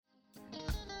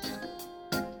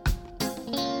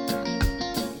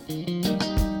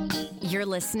You're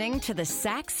listening to the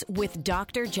Sex with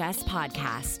Dr. Jess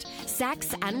podcast.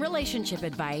 Sex and relationship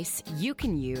advice you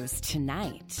can use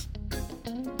tonight.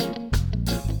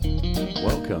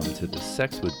 Welcome to the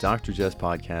Sex with Dr. Jess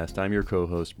podcast. I'm your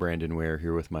co-host, Brandon Ware,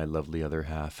 here with my lovely other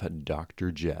half,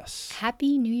 Dr. Jess.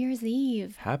 Happy New Year's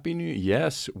Eve. Happy New Year.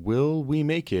 Yes, will we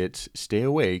make it stay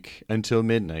awake until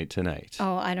midnight tonight?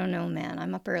 Oh, I don't know, man.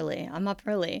 I'm up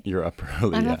early. You're up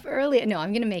early, I'm up early. No,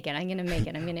 I'm going to make it. I'm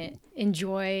going to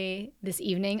enjoy this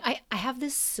evening. I have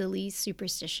this silly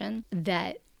superstition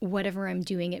that whatever I'm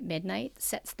doing at midnight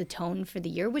sets the tone for the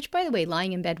year, which, by the way,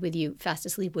 lying in bed with you fast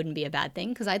asleep wouldn't be a bad thing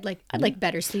because I'd like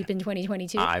better sleep in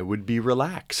 2022. I would be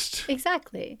relaxed.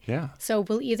 Exactly. Yeah. So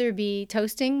we'll either be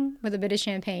toasting with a bit of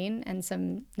champagne and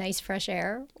some nice fresh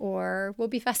air, or we'll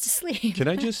be fast asleep. Can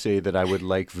I just say that I would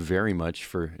like very much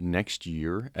for next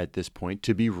year at this point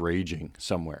to be raging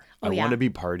somewhere. I want to be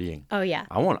partying. Oh, yeah.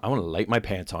 I want to light my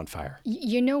pants on fire.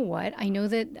 You know what? I know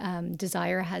that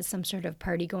Desire has some sort of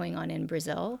party going on in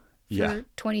Brazil for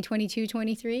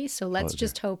 2022-23. So let's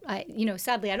just hope.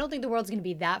 Sadly, I don't think the world's going to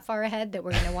be that far ahead that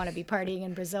we're going to want to be partying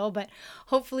in Brazil, but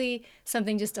hopefully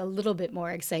something just a little bit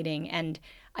more exciting. And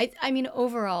I mean,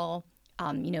 overall,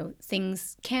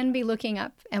 things can be looking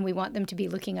up, and we want them to be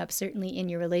looking up certainly in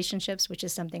your relationships, which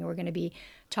is something we're going to be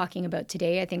talking about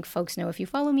today. I think folks know if you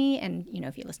follow me and,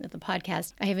 if you listen to the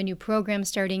podcast, I have a new program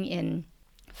starting in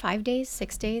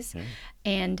 6 days. Yeah.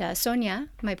 And Sonia,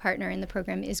 my partner in the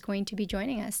program, is going to be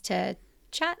joining us to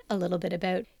chat a little bit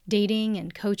about dating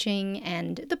and coaching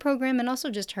and the program, and also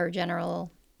just her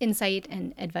general insight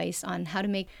and advice on how to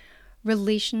make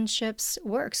relationships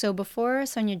work. So before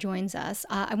Sonia joins us,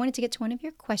 I wanted to get to one of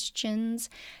your questions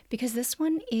because this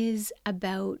one is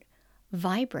about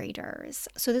vibrators.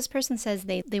 So this person says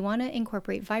they want to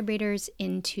incorporate vibrators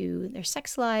into their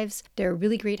sex lives. They're a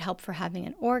really great help for having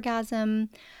an orgasm,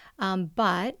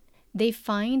 but they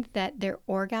find that their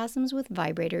orgasms with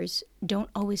vibrators don't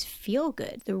always feel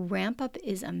good. The ramp up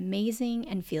is amazing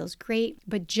and feels great,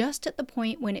 but just at the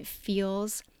point when it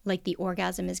feels like the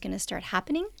orgasm is going to start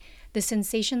happening, the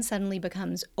sensation suddenly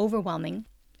becomes overwhelming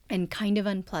and kind of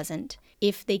unpleasant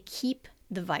if they keep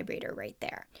the vibrator right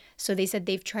there. So they said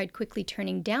they've tried quickly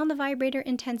turning down the vibrator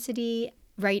intensity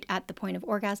right at the point of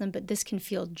orgasm, but this can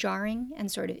feel jarring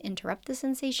and sort of interrupt the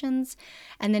sensations.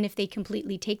 And then if they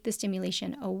completely take the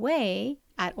stimulation away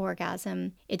at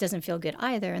orgasm, it doesn't feel good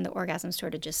either, and the orgasm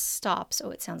sort of just stops.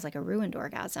 So it sounds like a ruined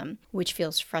orgasm, which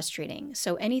feels frustrating.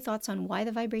 So any thoughts on why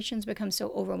the vibrations become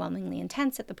so overwhelmingly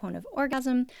intense at the point of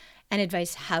orgasm, and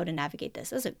advice how to navigate this?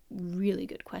 That's a really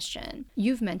good question.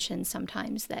 You've mentioned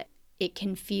sometimes that it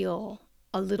can feel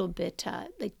a little bit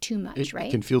like too much, right?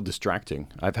 It can feel distracting.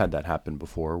 I've had that happen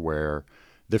before where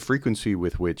the frequency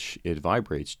with which it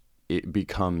vibrates, it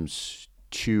becomes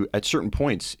at certain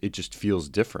points, it just feels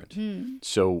different.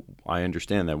 So I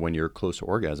understand that when you're close to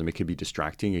orgasm, it could be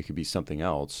distracting. It could be something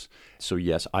else. So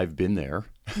yes, I've been there.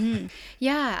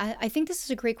 Yeah, I think this is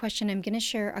a great question. I'm going to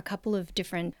share a couple of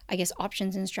different,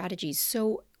 options and strategies.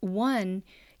 So one,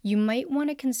 you might want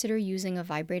to consider using a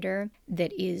vibrator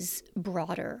that is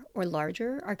broader or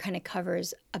larger, or kind of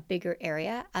covers a bigger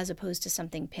area as opposed to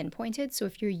something pinpointed. So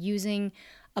if you're using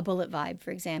a bullet vibe,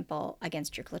 for example,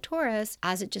 against your clitoris,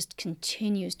 as it just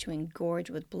continues to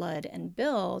engorge with blood and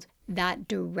build, that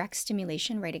direct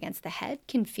stimulation right against the head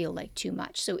can feel like too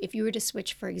much. So if you were to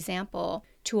switch, for example,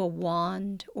 to a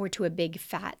wand or to a big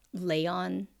fat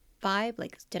lay-on vibe,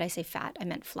 like, did I say fat? I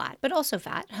meant flat, but also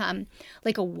fat.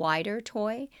 Like a wider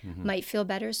toy might feel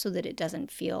better so that it doesn't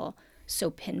feel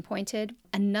so pinpointed.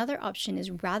 Another option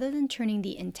is, rather than turning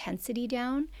the intensity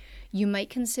down, you might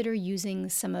consider using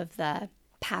some of the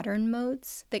pattern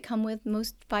modes that come with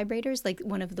most vibrators, like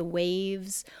one of the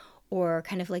waves or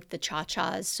kind of like the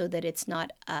cha-chas, so that it's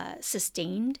not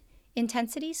sustained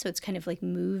intensity. So it's kind of like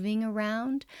moving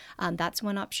around. That's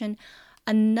one option.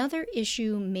 Another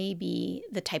issue may be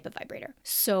the type of vibrator.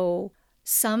 So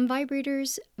some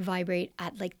vibrators vibrate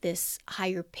at like this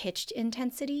higher pitched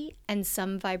intensity, and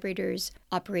some vibrators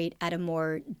operate at a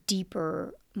more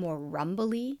deeper, more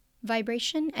rumbly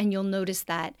vibration. And you'll notice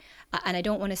that, and I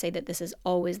don't want to say that this is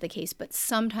always the case, but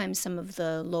sometimes some of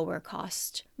the lower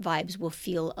cost vibes will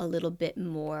feel a little bit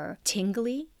more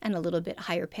tingly and a little bit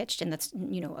higher pitched. And that's,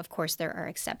 of course there are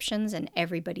exceptions and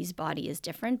everybody's body is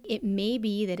different. It may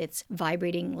be that it's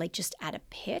vibrating like just at a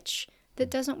pitch that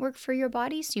doesn't work for your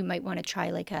body. So you might want to try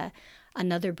like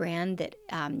another brand that,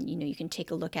 you can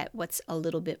take a look at what's a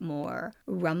little bit more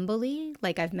rumbly.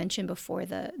 Like I've mentioned before,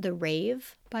 the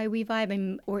Rave by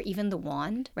WeVibe, or even the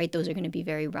Wand, right? Those are going to be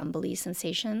very rumbly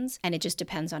sensations, and it just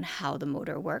depends on how the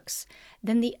motor works.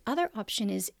 Then the other option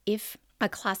is, if a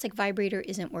classic vibrator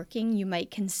isn't working, you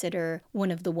might consider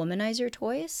one of the womanizer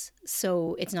toys.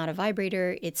 So it's not a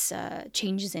vibrator, it's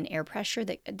changes in air pressure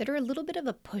that are a little bit of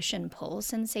a push and pull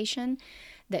sensation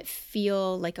that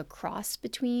feel like a cross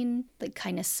between like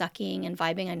kind of sucking and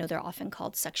vibing. I know they're often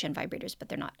called suction vibrators, but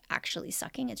they're not actually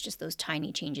sucking. It's just those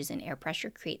tiny changes in air pressure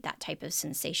create that type of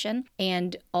sensation.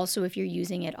 And also if you're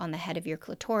using it on the head of your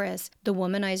clitoris, the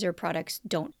womanizer products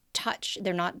don't touch.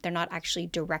 They're not actually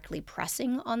directly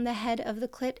pressing on the head of the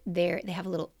clit. They have a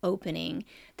little opening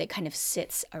that kind of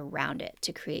sits around it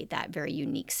to create that very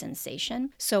unique sensation.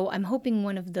 So I'm hoping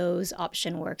one of those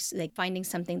option works, like finding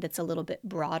something that's a little bit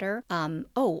broader.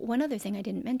 One other thing I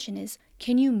didn't mention is,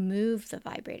 can you move the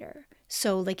vibrator?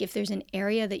 So like if there's an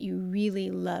area that you really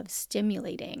love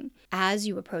stimulating as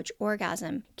you approach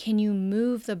orgasm, can you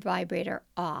move the vibrator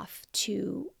off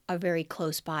to a very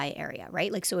close by area,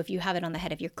 right? Like, so if you have it on the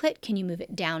head of your clit, can you move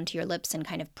it down to your lips and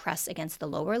kind of press against the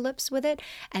lower lips with it?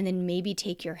 And then maybe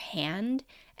take your hand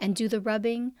and do the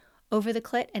rubbing over the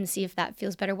clit and see if that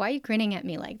feels better. Why are you grinning at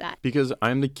me like that? Because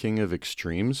I'm the king of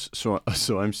extremes. So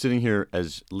I'm sitting here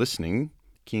as listening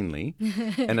keenly,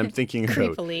 and I'm thinking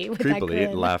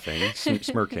creepily laughing,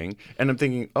 smirking, and I'm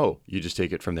thinking, oh, you just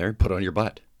take it from there, put it on your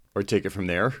butt, or take it from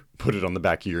there, put it on the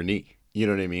back of your knee. You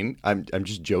know what I mean? I'm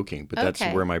just joking, but that's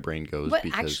where my brain goes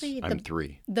because actually, I'm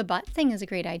 3. The butt thing is a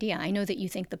great idea. I know that you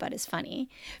think the butt is funny,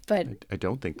 but I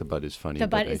don't think the butt is funny. The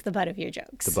butt is the butt of your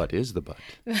jokes. The butt is the butt.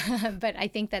 But I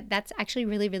think that's actually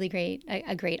really, really great,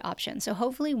 a great option. So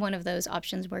hopefully one of those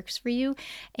options works for you.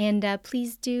 And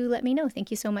please do let me know.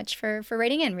 Thank you so much for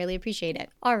writing in. Really appreciate it.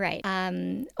 All right.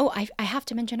 I have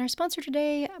to mention our sponsor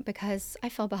today because I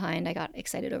fell behind. I got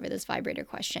excited over this vibrator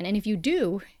question. And if you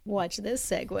do, watch this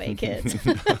segue, kids.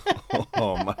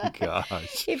 Oh my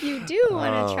gosh. If you do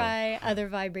want to try other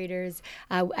vibrators,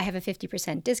 I have a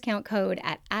 50% discount code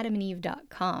at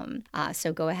adamandeve.com.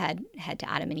 So go ahead, head to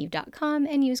adamandeve.com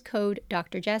and use code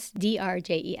Dr. Jess,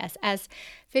 DRJESS,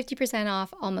 50%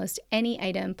 off almost any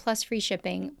item, plus free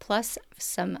shipping, plus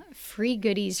some free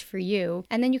goodies for you.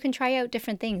 And then you can try out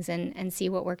different things and see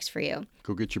what works for you.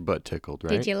 Go get your butt tickled,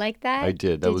 right? Did you like that? I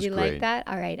did. That was great. Did you like that?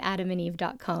 All right,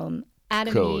 adamandeve.com.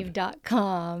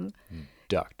 adamandeve.com.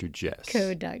 Dr. Jess.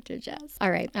 Code Dr. Jess.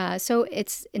 All right. So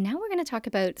now we're going to talk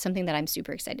about something that I'm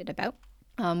super excited about.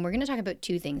 We're going to talk about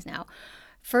 2 things now.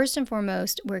 First and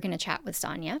foremost, we're going to chat with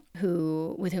Sonia,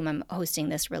 with whom I'm hosting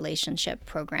this relationship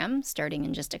program starting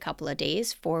in just a couple of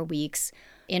days, 4 weeks,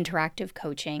 interactive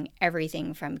coaching,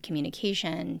 everything from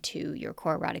communication to your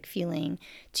core erotic feeling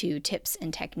to tips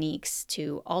and techniques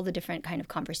to all the different kind of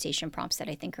conversation prompts that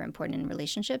I think are important in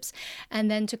relationships. And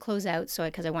then to close out,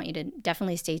 because I want you to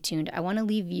definitely stay tuned, I want to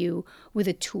leave you with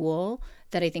a tool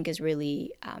that I think is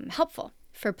really helpful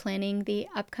for planning the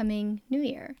upcoming new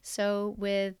year. So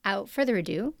without further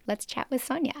ado, let's chat with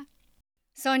Sonia.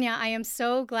 Sonia, I am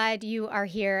so glad you are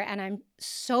here, and I'm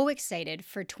so excited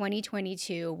for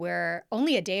 2022. We're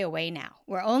only a day away now.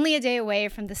 We're only a day away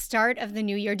from the start of the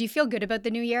new year. Do you feel good about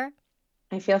the new year?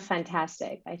 I feel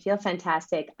fantastic.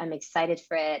 I'm excited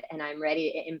for it, and I'm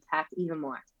ready to impact even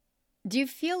more. Do you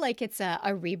feel like it's a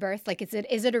rebirth? Like, is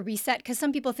it a reset? Because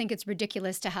some people think it's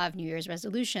ridiculous to have New Year's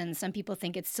resolutions. Some people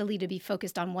think it's silly to be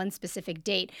focused on one specific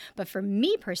date. But for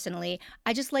me personally,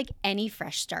 I just like any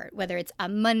fresh start, whether it's a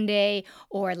Monday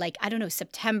or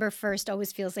September 1st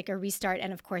always feels like a restart.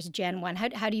 And of course, Jan 1.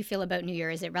 How do you feel about New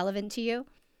Year? Is it relevant to you?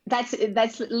 That's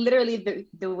literally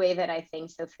the way that I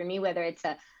think. So for me, whether it's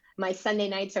my Sunday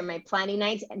nights are my planning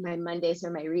nights and my Mondays are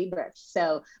my rebirth.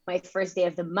 So my first day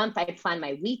of the month, I plan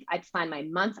my week, I plan my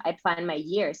month, I plan my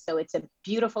year. So it's a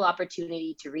beautiful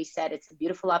opportunity to reset. It's a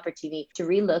beautiful opportunity to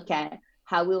relook at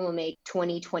how we will make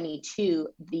 2022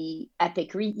 the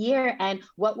epic year and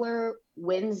what were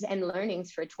wins and learnings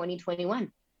for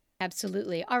 2021.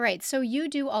 Absolutely. All right. So you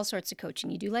do all sorts of coaching.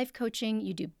 You do life coaching,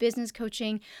 you do business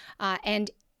coaching,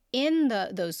 and in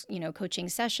those coaching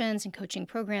sessions and coaching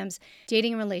programs,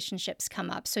 dating and relationships come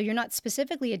up. So you're not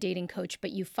specifically a dating coach,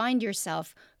 but you find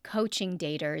yourself coaching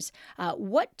daters.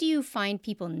 What do you find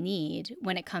people need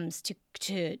when it comes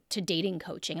to dating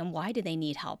coaching, and why do they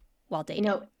need help while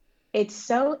dating? It's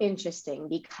so interesting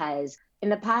because in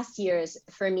the past years,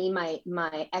 for me,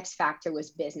 my X factor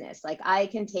was business. Like, I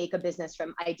can take a business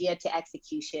from idea to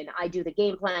execution. I do the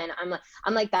game plan.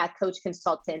 I'm like that coach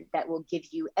consultant that will give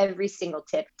you every single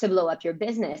tip to blow up your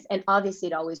business. And obviously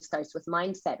it always starts with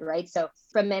mindset, right? So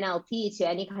from NLP to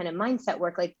any kind of mindset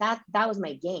work like that was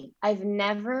my game. I've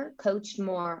never coached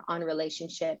more on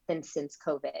relationship than since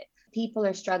COVID. People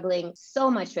are struggling so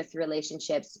much with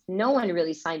relationships. No one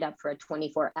really signed up for a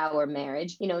 24-hour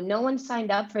marriage. No one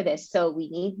signed up for this. So we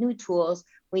need new tools.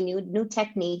 we need new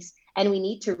techniques, and we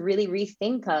need to really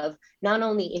rethink of not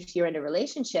only if you're in a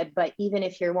relationship, but even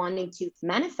if you're wanting to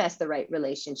manifest the right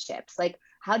relationships. Like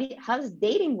how's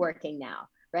dating working now,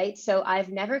 right? So I've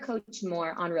never coached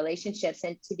more on relationships,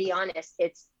 and to be honest,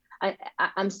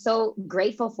 I'm so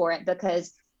grateful for it,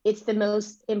 because it's the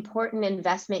most important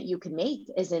investment you can make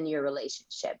is in your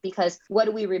relationship. Because what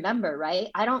do we remember, right?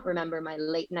 I don't remember my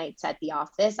late nights at the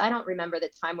office. I don't remember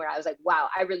the time where I was like, wow,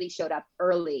 I really showed up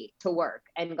early to work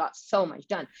and got so much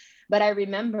done. But I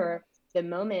remember the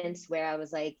moments where I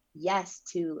was like, yes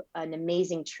to an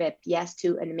amazing trip, yes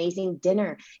to an amazing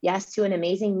dinner, yes to an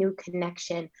amazing new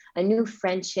connection, a new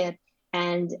friendship,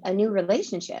 and a new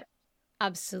relationship.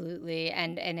 Absolutely.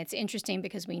 And it's interesting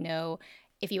because we know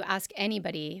if you ask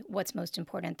anybody what's most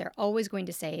important, they're always going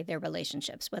to say their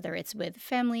relationships, whether it's with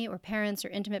family or parents or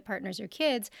intimate partners or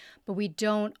kids, but we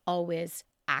don't always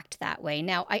act that way.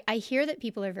 Now, I hear that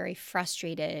people are very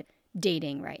frustrated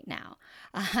dating right now.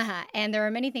 And there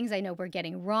are many things I know we're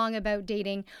getting wrong about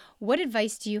dating. What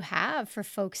advice do you have for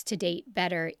folks to date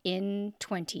better in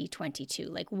 2022?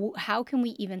 Like, how can we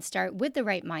even start with the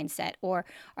right mindset? Or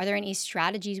are there any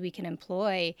strategies we can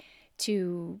employ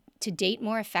to date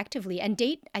more effectively and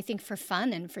date, I think, for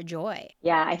fun and for joy?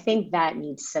 Yeah, I think that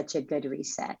needs such a good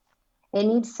reset. It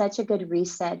needs such a good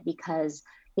reset because,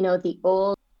 the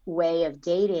old way of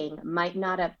dating might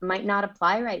not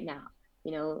apply right now.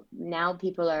 Now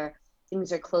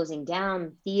things are closing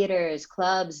down, theaters,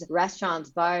 clubs, restaurants,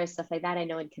 bars, stuff like that. I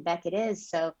know in Quebec it is.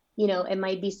 So, it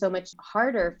might be so much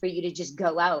harder for you to just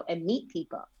go out and meet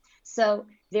people. So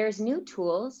there's new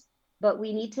tools, but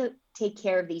we need to take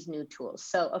care of these new tools.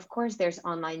 So of course there's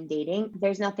online dating.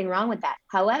 There's nothing wrong with that.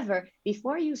 However,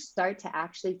 before you start to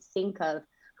actually think of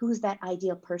who's that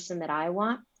ideal person that I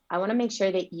want to make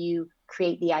sure that you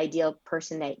create the ideal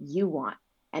person that you want.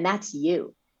 And that's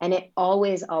you. And it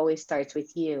always, always starts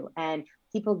with you. And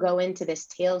people go into this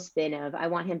tailspin of, I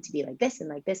want him to be like this and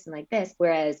like this and like this.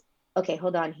 Whereas, okay,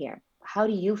 hold on here. How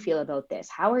do you feel about this?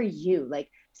 How are you? Like,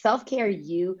 self-care,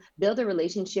 you build a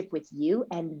relationship with you,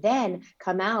 and then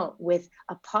come out with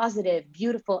a positive,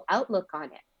 beautiful outlook on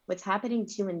it. What's happening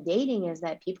too in dating is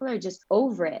that people are just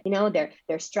over it.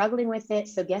 They're struggling with it.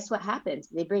 So guess what happens?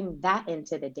 They bring that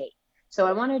into the date. So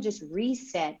I want to just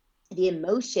reset the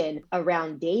emotion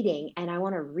around dating, and I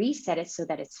want to reset it so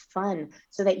that it's fun,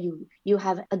 so that you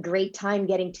have a great time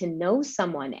getting to know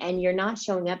someone, and you're not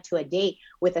showing up to a date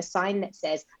with a sign that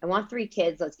says, I want 3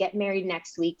 kids, let's get married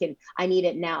next week, and I need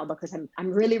it now because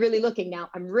I'm really, really looking now.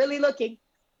 I'm really looking.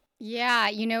 Yeah,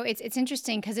 it's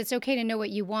interesting because it's okay to know what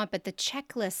you want, but the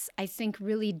checklists, I think,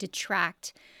 really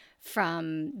detract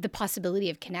from the possibility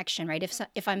of connection, right?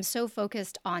 If I'm so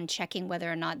focused on checking whether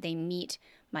or not they meet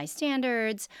my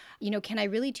standards, can I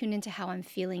really tune into how I'm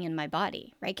feeling in my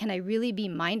body, right? Can I really be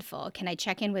mindful? Can I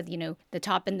check in with, the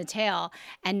top and the tail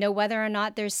and know whether or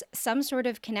not there's some sort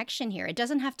of connection here? It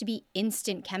doesn't have to be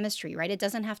instant chemistry, right? It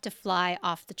doesn't have to fly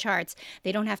off the charts.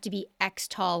 They don't have to be X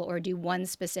tall or do one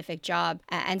specific job.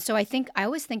 And so I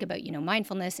always think about,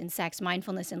 mindfulness in sex,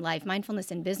 mindfulness in life, mindfulness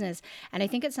in business. And I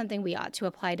think it's something we ought to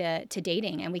apply to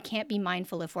dating. And we can't be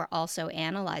mindful if we're also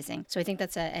analyzing. So I think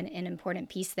that's an important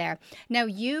piece there. Now,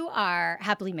 you are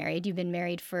happily married. You've been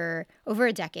married for over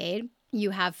a decade.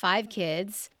 You have 5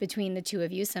 kids between the two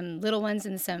of you, some little ones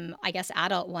and some, I guess,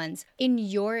 adult ones. In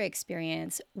your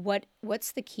experience,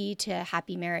 what's the key to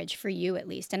happy marriage for you, at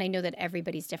least? And I know that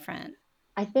everybody's different.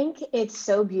 I think it's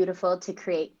so beautiful to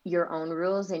create your own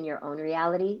rules in your own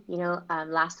reality.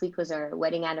 Last week was our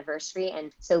wedding anniversary.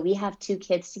 And so we have 2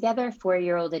 kids together,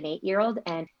 4-year-old and 8-year-old.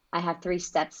 And I have 3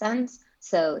 stepsons.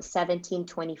 So 17,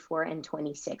 24, and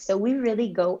 26. So we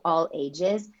really go all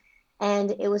ages.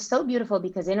 And it was so beautiful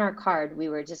because in our card, we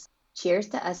were just, cheers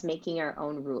to us making our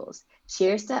own rules.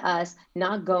 Cheers to us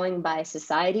not going by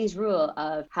society's rule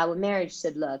of how a marriage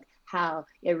should look, how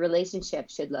a relationship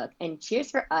should look. And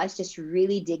cheers for us just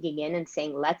really digging in and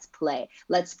saying, let's play.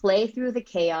 Let's play through the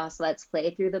chaos. Let's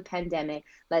play through the pandemic.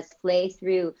 Let's play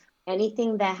through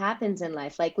anything that happens in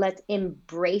life. Like, let's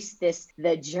embrace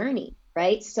the journey.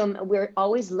 Right. So we're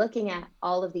always looking at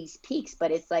all of these peaks,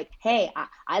 but it's like, hey,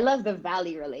 I love the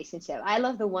valley relationship. I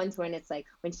love the ones when it's like,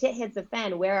 when shit hits the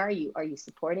fan, where are you? Are you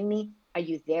supporting me? Are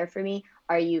you there for me?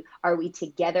 Are we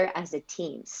together as a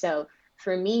team? So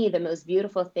for me, the most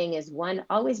beautiful thing is, one,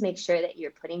 always make sure that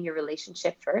you're putting your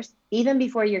relationship first, even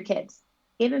before your kids,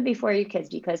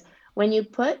 because when you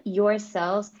put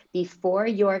yourselves before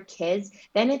your kids,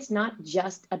 then it's not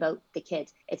just about the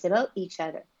kids. It's about each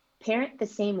other. Parent the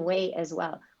same way as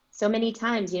well. So many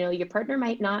times, your partner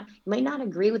might not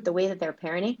agree with the way that they're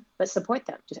parenting, but support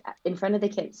them just in front of the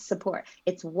kids. Support.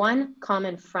 It's one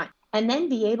common front. and then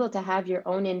be able to have your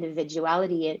own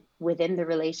individuality within the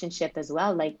relationship as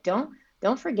well. Like, don't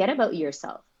forget about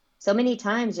yourself. So many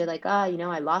times you're like, oh,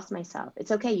 I lost myself.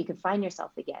 It's okay. You can find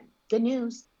yourself again. Good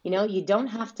news. You don't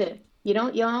have to, you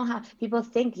don't have, people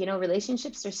think,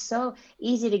 relationships are so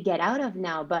easy to get out of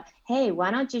now, but hey,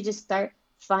 why don't you just start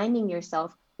finding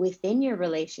yourself within your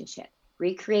relationship?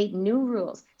 Recreate new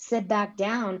rules, sit back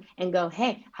down and go,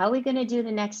 hey, how are we going to do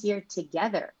the next year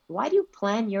together? Why do you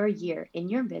plan your year in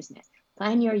your business?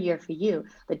 Plan your year for you,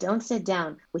 but don't sit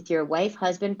down with your wife,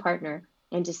 husband, partner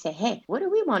and just say, hey, what do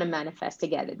we want to manifest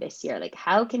together this year? Like,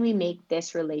 how can we make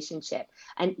this relationship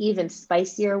an even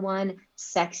spicier one,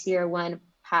 sexier one,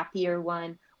 happier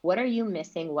one? What are you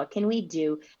missing? What can we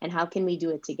do? And how can we do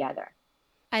it together?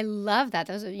 I love that.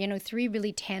 Those are, 3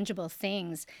 really tangible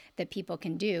things that people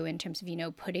can do in terms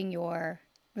of, putting your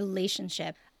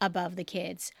relationship above the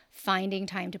kids, finding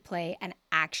time to play, and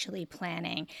actually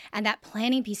planning. And that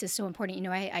planning piece is so important.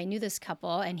 I knew this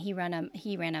couple, and he ran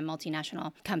a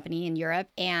multinational company in Europe,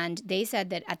 and they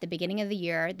said that at the beginning of the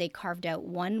year, they carved out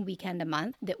one weekend a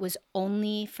month that was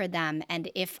only for them. And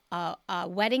if a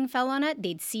wedding fell on it,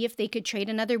 they'd see if they could trade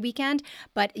another weekend.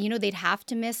 But, they'd have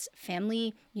to miss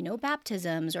family,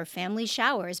 baptisms or family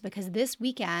showers, because this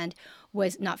weekend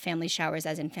was not family showers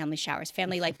as in family showers,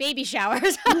 family like baby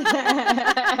showers.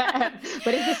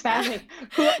 What is this family?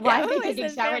 Why are they taking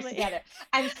showers together?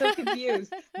 I'm so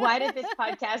confused. Why did this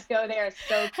podcast go there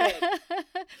so quick?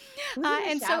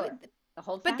 And shower? So the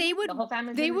whole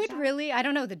family? But they would really, I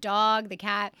don't know, the dog, the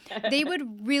cat, they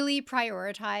would really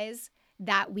prioritize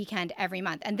that weekend every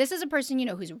month. And this is a person,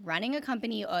 who's running a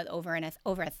company over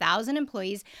 1,000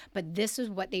 employees, but this is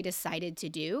what they decided to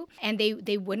do. And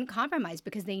they wouldn't compromise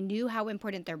because they knew how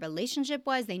important their relationship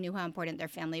was. They knew how important their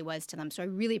family was to them. So I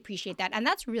really appreciate that. And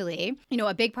that's really,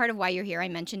 a big part of why you're here. I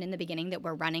mentioned in the beginning that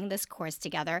we're running this course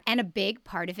together. And a big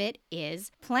part of it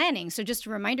is planning. So just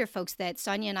a reminder, folks, that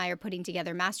Sonia and I are putting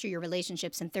together Master Your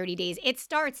Relationships in 30 days. It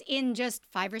starts in just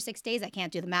 5 or 6 days. I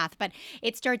can't do the math, but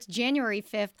it starts January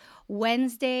 5th,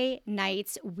 Wednesday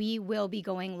nights. We will be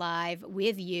going live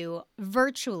with you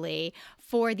virtually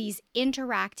for these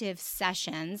interactive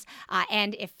sessions.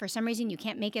 And if for some reason you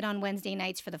can't make it on Wednesday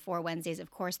nights for the 4 Wednesdays,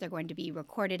 of course, they're going to be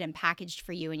recorded and packaged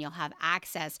for you and you'll have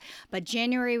access. But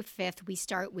January 5th, we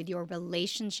start with your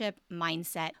relationship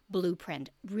mindset blueprint,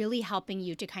 really helping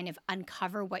you to kind of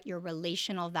uncover what your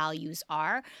relational values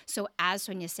are. So as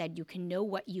Sonia said, you can know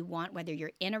what you want, whether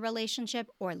you're in a relationship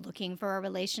or looking for a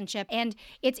relationship. And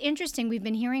it's interesting, we've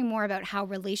been hearing more about how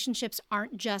relationships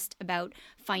aren't just about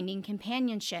finding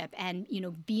companionship and,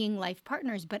 being life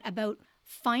partners, but about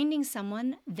finding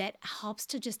someone that helps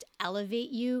to just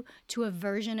elevate you to a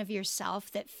version of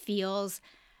yourself that feels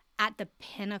at the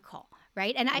pinnacle,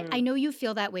 right? And I know you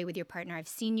feel that way with your partner. I've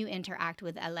seen you interact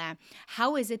with Alain.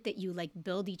 How is it that you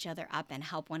build each other up and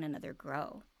help one another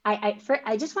grow? I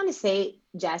just want to say,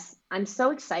 Jess, I'm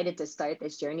so excited to start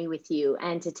this journey with you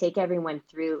and to take everyone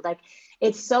through.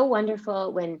 It's so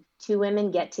wonderful when 2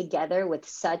 women get together with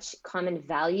such common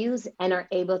values and are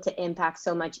able to impact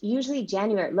so much. Usually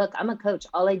January, look, I'm a coach.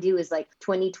 All I do is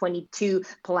 2022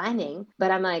 planning, but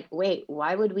I'm like, wait,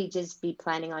 why would we just be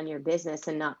planning on your business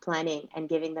and not planning and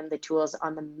giving them the tools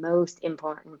on the most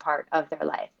important part of their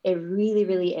life? It really,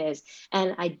 really is.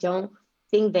 And I don't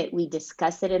think that we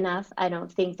discuss it enough. I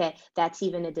don't think that that's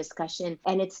even a discussion.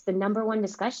 And it's the number one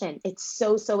discussion. It's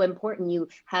so, so important. You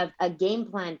have a game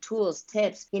plan, tools,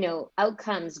 tips,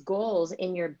 outcomes, goals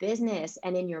in your business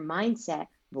and in your mindset.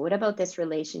 But what about this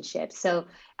relationship? So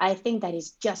I think that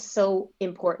is just so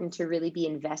important to really be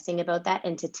investing about that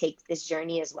and to take this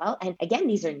journey as well. And again,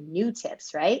 these are new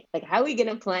tips, right? How are we going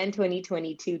to plan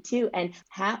 2022 too? And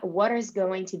what is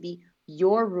going to be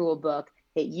your rule book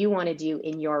that you want to do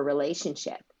in your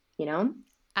relationship,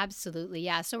 Absolutely.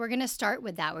 Yeah. So we're going to start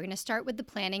with that. We're going to start with the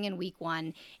planning in week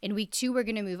 1. In week 2, we're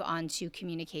going to move on to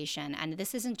communication. And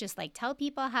this isn't just tell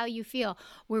people how you feel.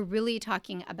 We're really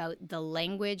talking about the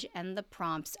language and the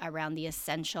prompts around the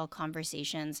essential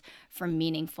conversations for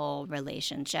meaningful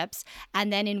relationships.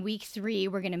 And then in week 3,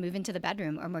 we're going to move into the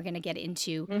bedroom and we're going to get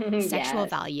into sexual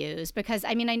values. Because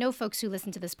I know folks who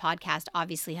listen to this podcast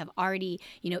obviously have already,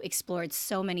 explored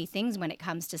so many things when it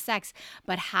comes to sex,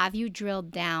 but have you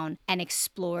drilled down and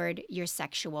explored your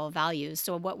sexual values?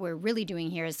 So what we're really doing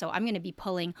here is, I'm going to be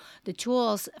pulling the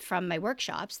tools from my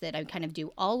workshops that I kind of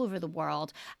do all over the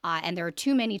world. And there are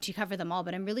too many to cover them all,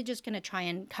 but I'm really just going to try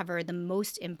and cover the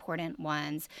most important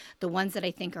ones, the ones that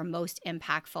I think are most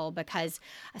impactful, because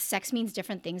sex means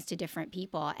different things to different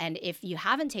people. And if you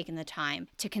haven't taken the time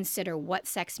to consider what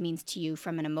sex means to you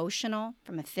from an emotional,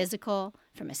 from a physical,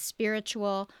 from a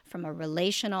spiritual, from a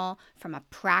relational, from a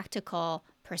practical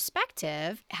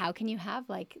perspective, how can you have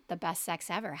like the best sex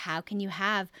ever? How can you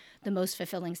have the most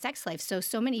fulfilling sex life?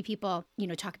 So many people,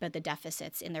 talk about the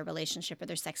deficits in their relationship or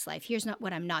their sex life. Here's not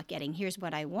what I'm not getting. Here's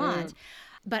what I want.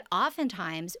 But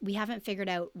oftentimes we haven't figured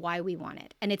out why we want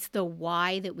it. And it's the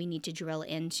why that we need to drill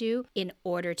into in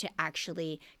order to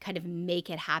actually kind of make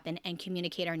it happen and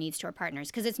communicate our needs to our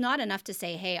partners. Because it's not enough to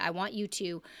say, hey, I want you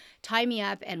to tie me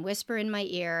up and whisper in my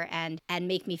ear and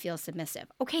make me feel submissive.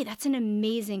 Okay, that's an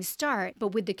amazing start. But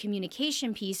with the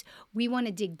communication piece, we want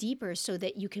to dig deeper so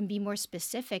that you can be more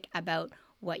specific about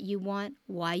what you want,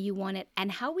 why you want it,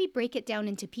 and how we break it down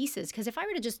into pieces. Because if I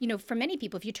were to just, for many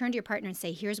people, if you turn to your partner and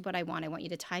say, here's what I want you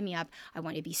to tie me up, I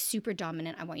want you to be super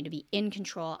dominant, I want you to be in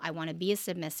control, I want to be a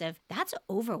submissive, that's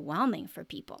overwhelming for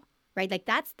people. Right? Like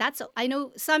that's, I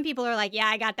know some people are like, yeah,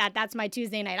 I got that. That's my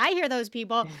Tuesday night. I hear those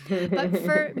people. But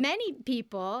for many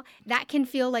people, that can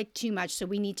feel like too much. So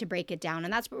we need to break it down.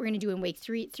 And that's what we're going to do in week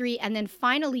three. And then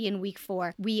finally in week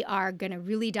 4, we are going to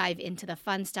really dive into the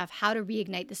fun stuff, how to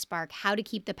reignite the spark, how to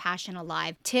keep the passion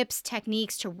alive, tips,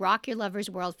 techniques to rock your lover's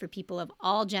world for people of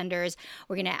all genders.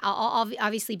 We're going to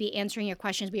obviously be answering your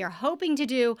questions. We are hoping to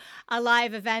do a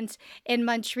live event in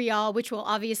Montreal, which will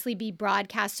obviously be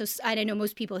broadcast. So I don't know,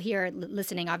 most people here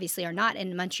listening obviously are not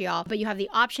in Montreal, but you have the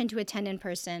option to attend in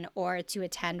person or to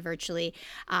attend virtually.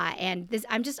 And this,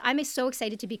 I'm so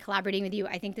excited to be collaborating with you.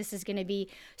 I think this is going to be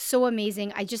so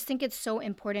amazing. I just think it's so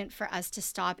important for us to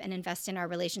stop and invest in our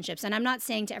relationships. And I'm not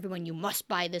saying to everyone, you must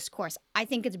buy this course. I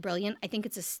think it's brilliant. I think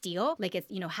it's a steal. Like it's,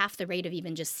 half the rate of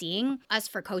even just seeing us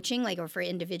for coaching, like, or for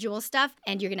individual stuff.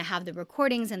 And you're going to have the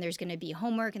recordings and there's going to be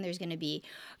homework and there's going to be,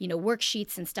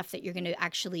 worksheets and stuff that you're going to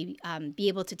actually be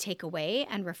able to take away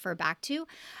and refer back to.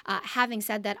 Having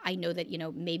said that, I know that,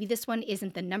 maybe this one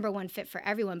isn't the number one fit for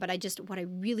everyone, but what I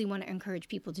really want to encourage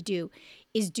people to do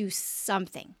is do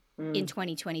something in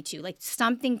 2022, like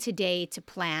something today to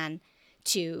plan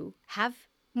to have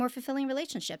more fulfilling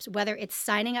relationships, whether it's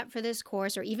signing up for this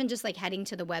course or even just like heading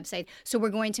to the website. So we're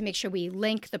going to make sure we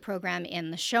link the program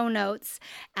in the show notes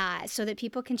so that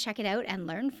people can check it out and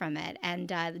learn from it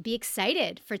and be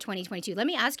excited for 2022. Let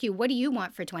me ask you, what do you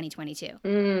want for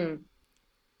 2022?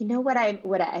 You know what I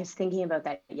was thinking about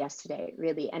that yesterday,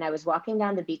 really, and I was walking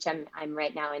down the beach. I'm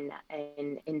right now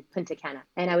in Punta Cana,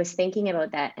 and I was thinking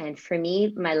about that. And for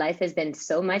me, my life has been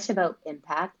so much about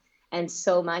impact and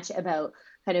so much about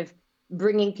kind of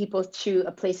bringing people to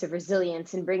a place of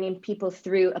resilience and bringing people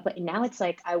through. Now it's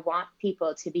like I want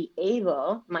people to be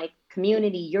able, my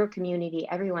community, your community,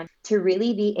 everyone, to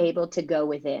really be able to go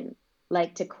within,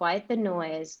 like to quiet the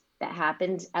noise that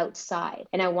happens outside.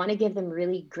 And I want to give them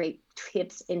really great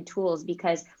tips and tools,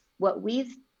 because what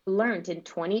we've learned in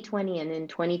 2020 and in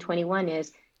 2021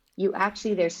 is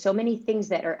there's so many things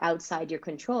that are outside your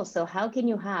control. So how can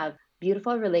you have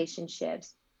beautiful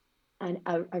relationships and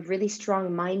a really strong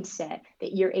mindset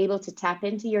that you're able to tap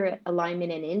into your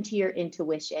alignment and into your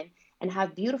intuition and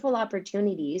have beautiful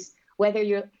opportunities, whether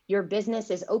your business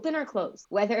is open or closed,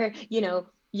 whether,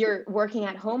 you're working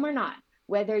at home or not,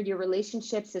 whether your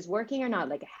relationships is working or not.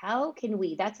 Like, how can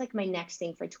that's like my next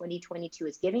thing for 2022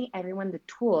 is giving everyone the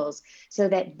tools so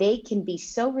that they can be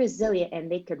so resilient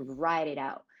and they could ride it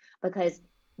out, because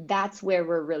that's where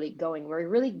we're really going. We're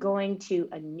really going to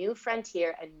a new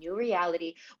frontier, a new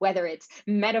reality, whether it's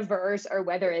metaverse or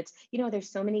whether it's, there's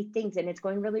so many things and it's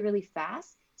going really, really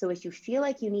fast. So if you feel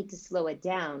like you need to slow it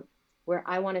down, where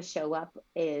I want to show up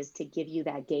is to give you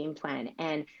that game plan.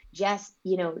 And just,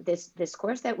 this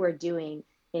course that we're doing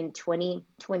in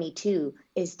 2022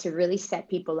 is to really set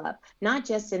people up, not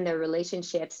just in their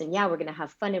relationships. And yeah, we're going to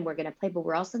have fun and we're going to play, but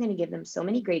we're also going to give them so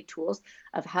many great tools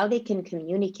of how they can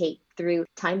communicate through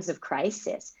times of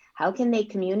crisis. How can they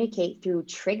communicate through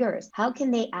triggers? How can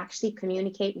they actually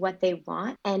communicate what they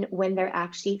want and when they're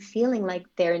actually feeling like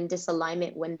they're in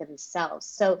disalignment with themselves?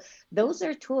 So those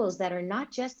are tools that are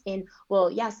not just in,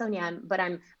 well, yeah, Sonia, but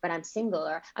I'm single,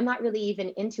 or I'm not really even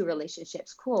into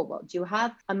relationships. Cool. Well, do you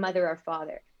have a mother or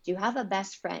father? Do you have a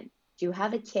best friend? Do you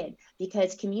have a kid?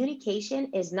 Because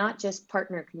communication is not just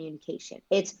partner communication.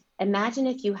 It's imagine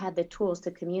if you had the tools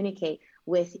to communicate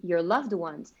with your loved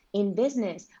ones, in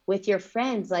business, with your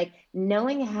friends, like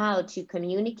knowing how to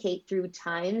communicate through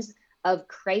times of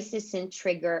crisis and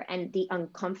trigger and the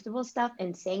uncomfortable stuff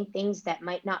and saying things that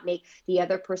might not make the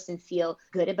other person feel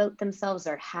good about themselves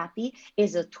or happy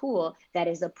is a tool that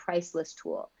is a priceless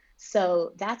tool.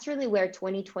 So that's really where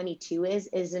 2022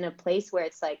 is in a place where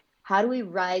it's like, how do we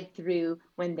ride through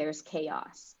when there's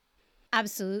chaos?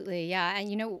 Absolutely. Yeah.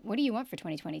 And what do you want for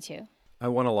 2022? I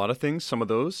want a lot of things, some of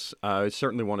those. I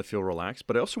certainly want to feel relaxed,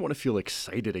 but I also want to feel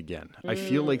excited again. I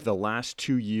feel like the last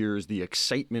 2 years, the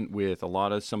excitement with a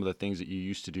lot of some of the things that you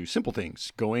used to do, simple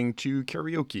things, going to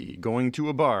karaoke, going to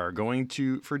a bar,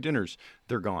 for dinners,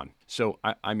 they're gone. So,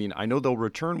 I mean, I know they'll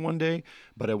return one day,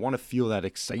 but I want to feel that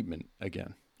excitement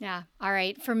again. Yeah. All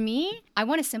right. For me, I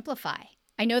want to simplify.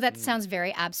 I know that sounds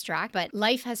very abstract, but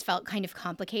life has felt kind of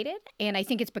complicated. And I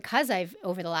think it's because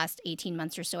over the last 18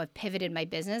 months or so, I've pivoted my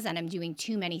business and I'm doing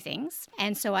too many things.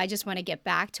 And so I just want to get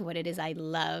back to what it is I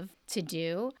love to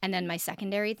do. And then my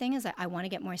secondary thing is I want to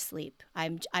get more sleep. I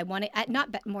want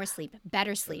to, more sleep,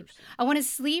 better sleep. I want to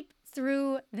sleep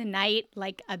through the night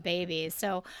like a baby.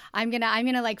 So I'm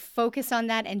gonna like focus on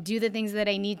that and do the things that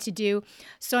I need to do.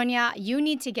 Sonia, you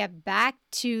need to get back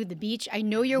to the beach. I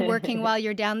know you're working while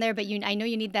you're down there, but I know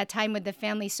you need that time with the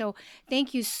family. So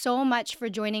thank you so much for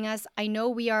joining us. I know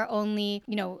we are only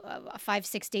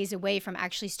 5-6 days away from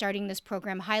actually starting this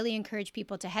program. Highly encourage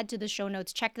people to head to the show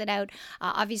notes, check that out.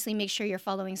 Obviously, make sure you're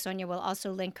following Sonia. We'll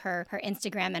also link her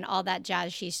Instagram and all that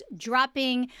jazz. She's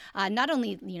dropping not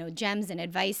only gems and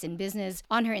advice and business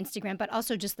on her Instagram, but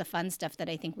also just the fun stuff that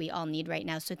I think we all need right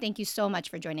now. So thank you so much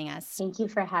for joining us. Thank you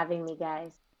for having me,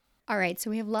 guys. All right,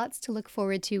 so we have lots to look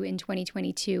forward to in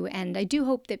 2022, and I do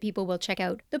hope that people will check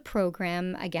out the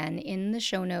program again in the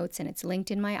show notes, and it's linked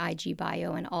in my IG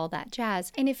bio and all that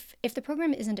jazz. And if the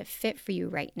program isn't a fit for you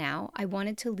right now, I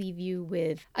wanted to leave you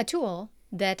with a tool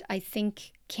that I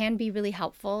think can be really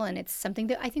helpful, and it's something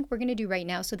that I think we're going to do right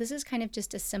now. So this is kind of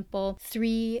just a simple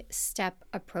 3-step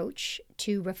approach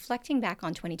to reflecting back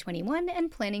on 2021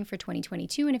 and planning for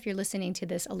 2022. And if you're listening to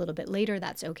this a little bit later,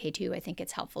 that's okay too. I think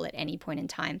it's helpful at any point in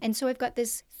time. And so I've got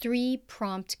this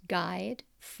 3-prompt guide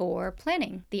for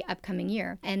planning the upcoming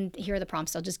year. And here are the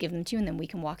prompts. I'll just give them to you and then we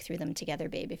can walk through them together,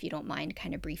 babe, if you don't mind,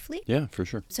 kind of briefly. Yeah, for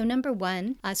sure. So number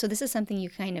 1, so this is something you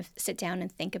kind of sit down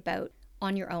and think about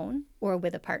on your own or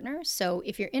with a partner. So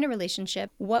if you're in a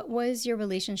relationship, what was your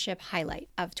relationship highlight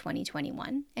of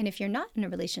 2021? And if you're not in a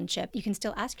relationship, you can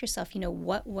still ask yourself,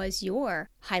 what was your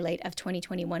highlight of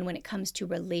 2021 when it comes to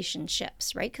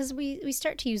relationships, right? Because we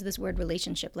start to use this word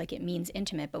relationship like it means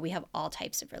intimate, but we have all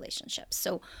types of relationships.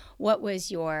 So what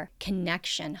was your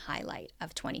connection highlight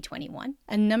of 2021?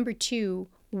 And number 2,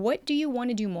 what do you want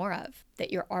to do more of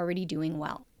that you're already doing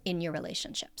well in your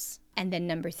relationships? And then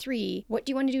number 3, what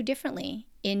do you want to do differently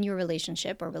in your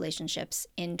relationship or relationships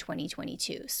in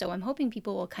 2022? So I'm hoping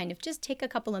people will kind of just take a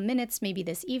couple of minutes, maybe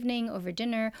this evening over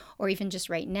dinner, or even just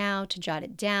right now to jot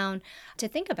it down, to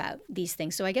think about these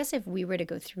things. So I guess if we were to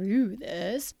go through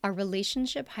this, our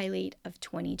relationship highlight of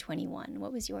 2021,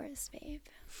 what was yours, babe?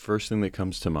 First thing that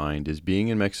comes to mind is being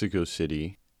in Mexico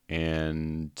City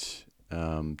and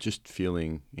just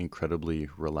feeling incredibly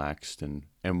relaxed and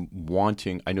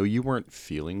wanting, I know you weren't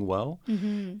feeling well,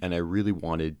 and I really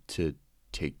wanted to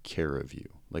take care of you.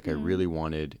 Like I really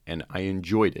wanted, and I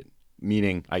enjoyed it.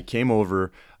 Meaning I came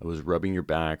over, I was rubbing your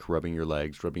back, rubbing your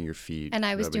legs, rubbing your feet. And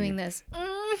I was doing this.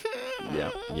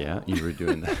 Yeah, you were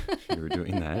doing that. You were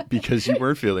doing that because you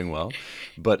weren't feeling well.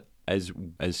 But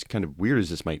as kind of weird as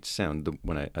this might sound,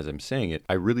 as I'm saying it,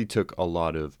 I really took a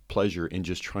lot of pleasure in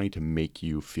just trying to make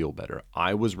you feel better.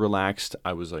 I was relaxed.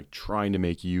 I was like trying to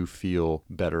make you feel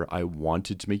better. I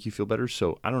wanted to make you feel better.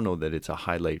 So I don't know that it's a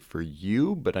highlight for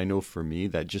you, but I know for me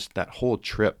that just that whole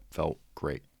trip felt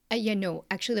great.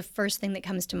 Actually the first thing that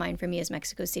comes to mind for me is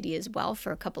Mexico City as well,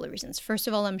 for a couple of reasons. First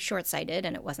of all, I'm short-sighted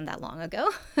and it wasn't that long ago.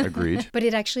 Agreed. But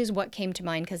it actually is what came to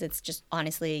mind because it's just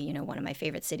honestly, one of my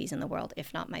favorite cities in the world,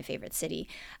 if not my favorite city.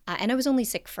 And I was only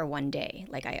sick for one day.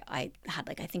 Like I had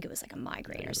I think it was like a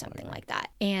migraine or something like that.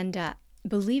 And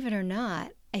believe it or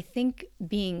not, I think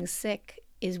being sick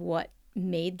is what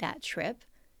made that trip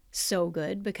so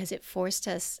good because it forced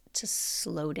us to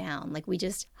slow down. Like we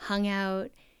just hung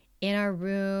out in our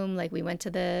room, like we went to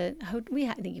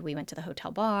I think we went to the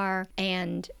hotel bar.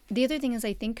 And the other thing is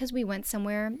I think because we went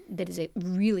somewhere that is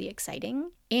really exciting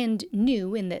and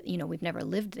new in that, we've never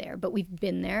lived there, but we've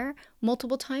been there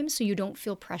multiple times. So you don't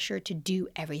feel pressure to do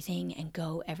everything and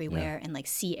go everywhere and like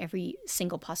see every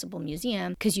single possible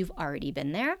museum because you've already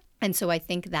been there. And so I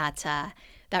think that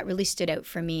really stood out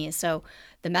for me. So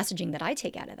the messaging that I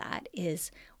take out of that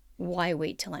is, why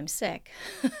wait till I'm sick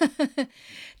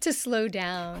to slow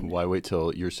down? Why wait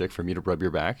till you're sick for me to rub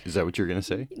your back? Is that what you're going to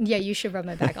say? Yeah, you should rub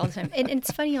my back all the time. And it's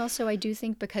funny also, I do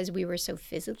think because we were so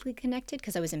physically connected,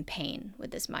 because I was in pain with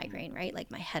this migraine, right?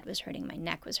 Like my head was hurting, my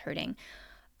neck was hurting.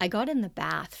 I got in the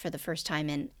bath for the first time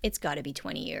in, it's got to be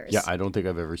 20 years. Yeah, I don't think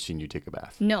I've ever seen you take a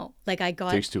bath. No, like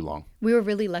Takes too long. We were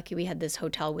really lucky. We had this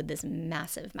hotel with this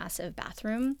massive, massive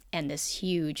bathroom and this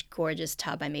huge, gorgeous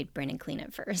tub. I made Brandon clean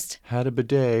it first. Had a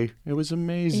bidet. It was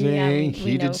amazing. Yeah, we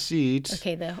Heated know. seats.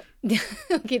 Okay,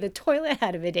 the toilet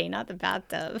had a bidet, not the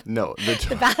bathtub. No,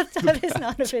 The bathtub is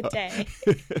not a bidet.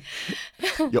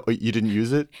 You didn't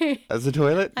use it as a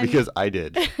toilet? Because I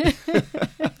did.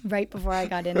 Right before I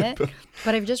got in it.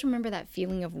 But I just remember that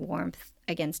feeling of warmth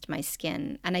against my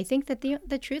skin. And I think that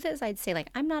the truth is, I'd say, like,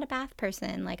 I'm not a bath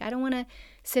person. Like, I don't want to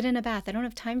sit in a bath. I don't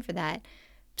have time for that.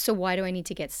 So why do I need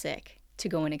to get sick to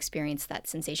go and experience that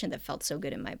sensation that felt so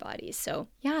good in my body? So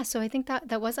yeah, so I think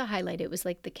that was a highlight. It was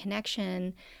like the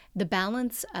connection, the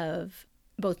balance of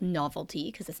both novelty,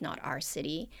 because it's not our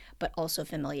city, but also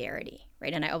familiarity,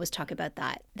 right? And I always talk about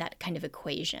that kind of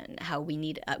equation, how we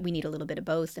need a little bit of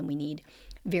both, and we need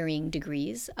varying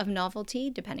degrees of novelty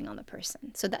depending on the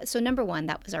person. So number one,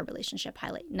 that was our relationship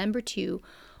highlight. Number two,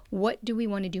 what do we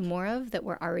want to do more of that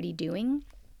we're already doing?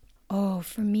 Oh,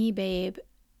 for me, babe,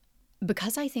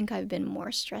 because I think I've been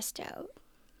more stressed out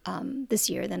this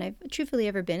year than I've truthfully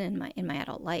ever been in my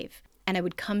adult life, and I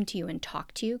would come to you and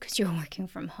talk to you because you're working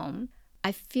from home.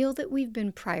 I feel that we've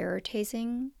been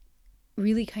prioritizing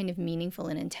really kind of meaningful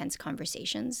and intense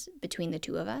conversations between the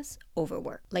two of us over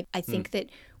work. Like, I think that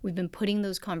we've been putting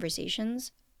those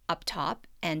conversations up top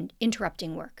and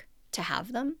interrupting work to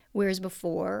have them. Whereas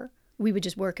before, we would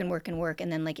just work and work and work.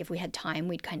 And then, like, if we had time,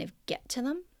 we'd kind of get to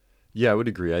them. Yeah, I would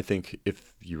agree. I think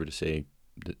if you were to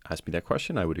ask me that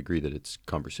question, I would agree that it's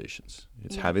conversations.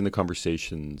 It's having the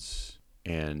conversations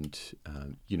and,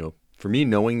 for me,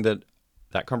 knowing that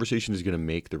conversation is going to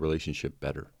make the relationship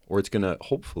better, or it's going to,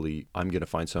 hopefully, I'm going to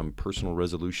find some personal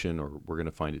resolution, or we're going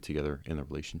to find it together in the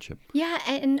relationship. Yeah.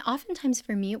 And oftentimes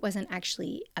for me, it wasn't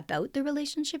actually about the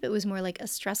relationship. It was more like a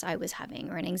stress I was having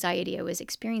or an anxiety I was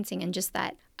experiencing. And just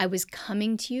that I was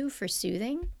coming to you for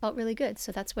soothing felt really good.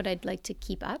 So that's what I'd like to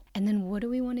keep up. And then what do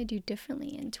we want to do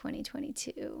differently in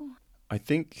 2022? I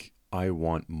think I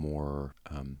want more,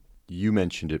 you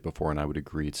mentioned it before, and I would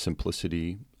agree, it's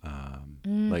simplicity.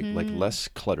 Like less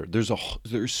clutter.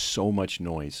 There's so much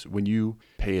noise. When you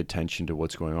pay attention to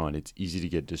what's going on, it's easy to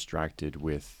get distracted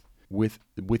with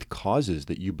causes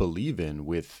that you believe in,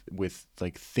 with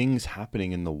like things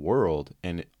happening in the world.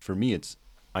 And for me,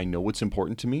 I know what's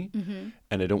important to me,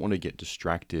 and I don't want to get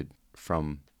distracted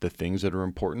from the things that are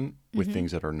important with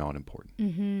things that are not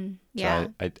important. Yeah.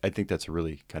 So I think that's a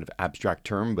really kind of abstract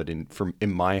term, but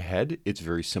in my head, it's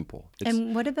very simple.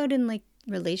 And what about in like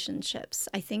relationships?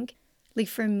 I think, like,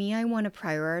 for me, I want to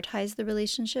prioritize the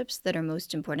relationships that are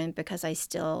most important because I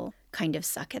still kind of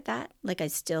suck at that. Like, I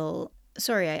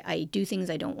do things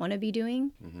I don't want to be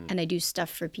doing, and I do stuff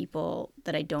for people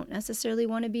that I don't necessarily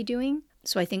want to be doing.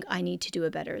 So I think I need to do a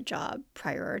better job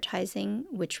prioritizing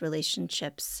which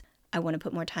relationships I want to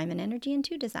put more time and energy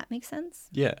into. Does that make sense?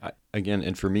 Yeah. Again,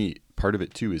 and for me, part of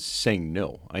it too is saying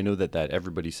no. I know that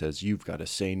everybody says you've got to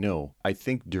say no. I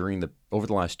think over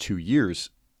the last 2 years,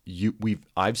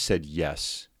 I've said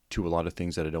yes to a lot of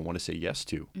things that I don't want to say yes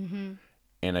to.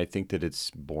 And I think that it's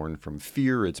born from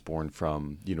fear. It's born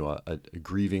from, a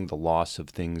grieving the loss of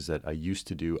things that I used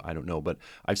to do. I don't know. But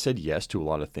I've said yes to a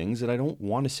lot of things that I don't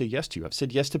want to say yes to. I've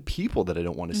said yes to people that I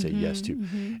don't want to say yes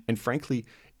to. And frankly,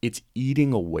 it's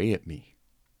eating away at me.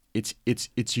 It's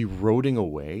eroding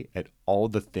away at all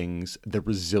the things, the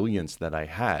resilience that I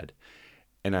had.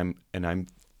 And I'm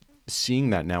seeing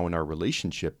that now in our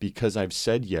relationship because I've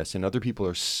said yes and other people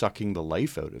are sucking the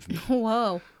life out of me.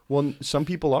 Whoa. Well, some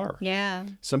people are. Yeah.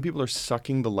 Some people are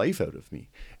sucking the life out of me.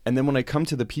 And then when I come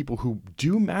to the people who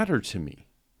do matter to me,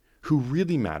 who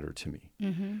really matter to me,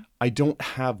 I don't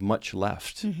have much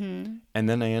left. And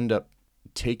then I end up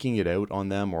taking it out on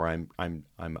them, or I'm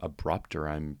abrupt, or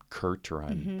I'm curt, or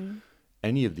I'm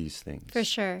any of these things. For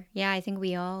sure. Yeah, I think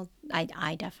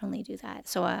I definitely do that.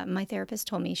 So my therapist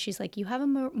told me, she's like, you have a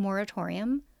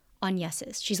moratorium on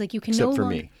yeses. She's like, you can except no for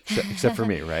longer... me. Except for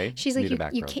me, right? She's like,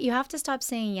 you have to stop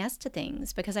saying yes to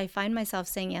things, because I find myself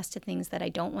saying yes to things that I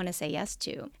don't want to say yes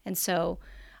to. And so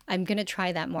I'm going to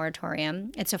try that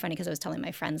moratorium. It's so funny because I was telling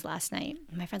my friends last night.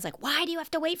 My friend's like, why do you have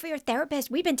to wait for your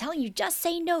therapist? We've been telling you, just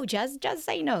say no, just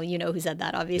say no. You know who said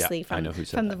that, obviously, I know who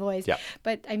said from that. The Voice. Yeah.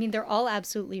 But I mean, they're all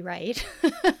absolutely right.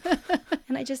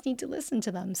 And I just need to listen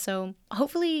to them. So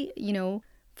hopefully,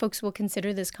 folks will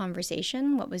consider this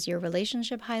conversation. What was your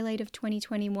relationship highlight of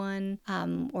 2021,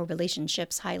 or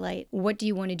relationships highlight? What do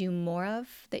you want to do more of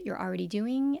that you're already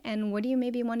doing? And what do you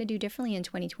maybe want to do differently in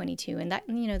 2022? And that,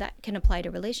 that can apply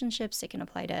to relationships. It can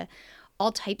apply to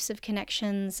all types of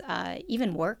connections,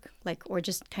 even work, or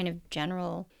just kind of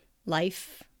general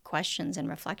life questions and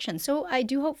reflections. So I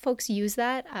do hope folks use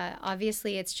that.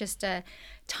 Obviously, it's just a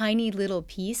tiny little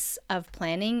piece of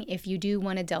planning. If you do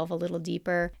want to delve a little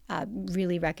deeper,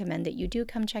 really recommend that you do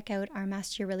come check out our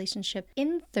Master Your Relationship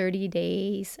in 30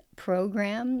 Days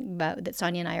program that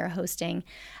Sonia and I are hosting.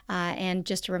 And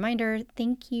just a reminder,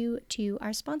 thank you to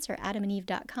our sponsor,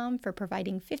 adamandeve.com, for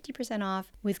providing 50%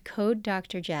 off with code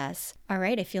Dr. Jess. All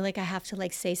right, I feel like I have to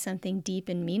say something deep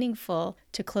and meaningful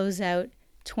to close out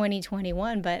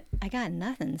 2021, but I got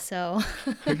nothing, so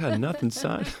I got nothing,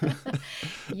 son.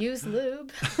 Use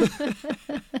lube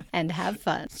and have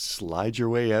fun. Slide your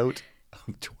way out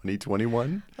of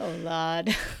 2021. Oh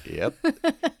Lord. Yep.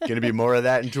 Gonna be more of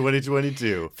that in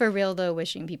 2022. For real though,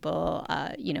 wishing people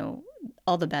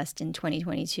all the best in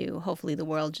 2022. Hopefully the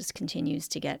world just continues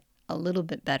to get a little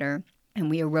bit better and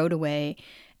we erode away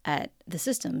at the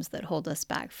systems that hold us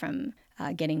back from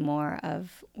getting more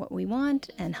of what we want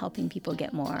and helping people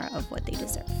get more of what they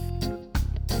deserve.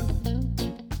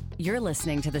 You're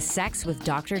listening to the Sex with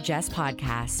Dr. Jess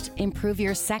podcast. Improve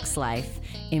your sex life.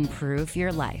 Improve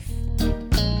your life.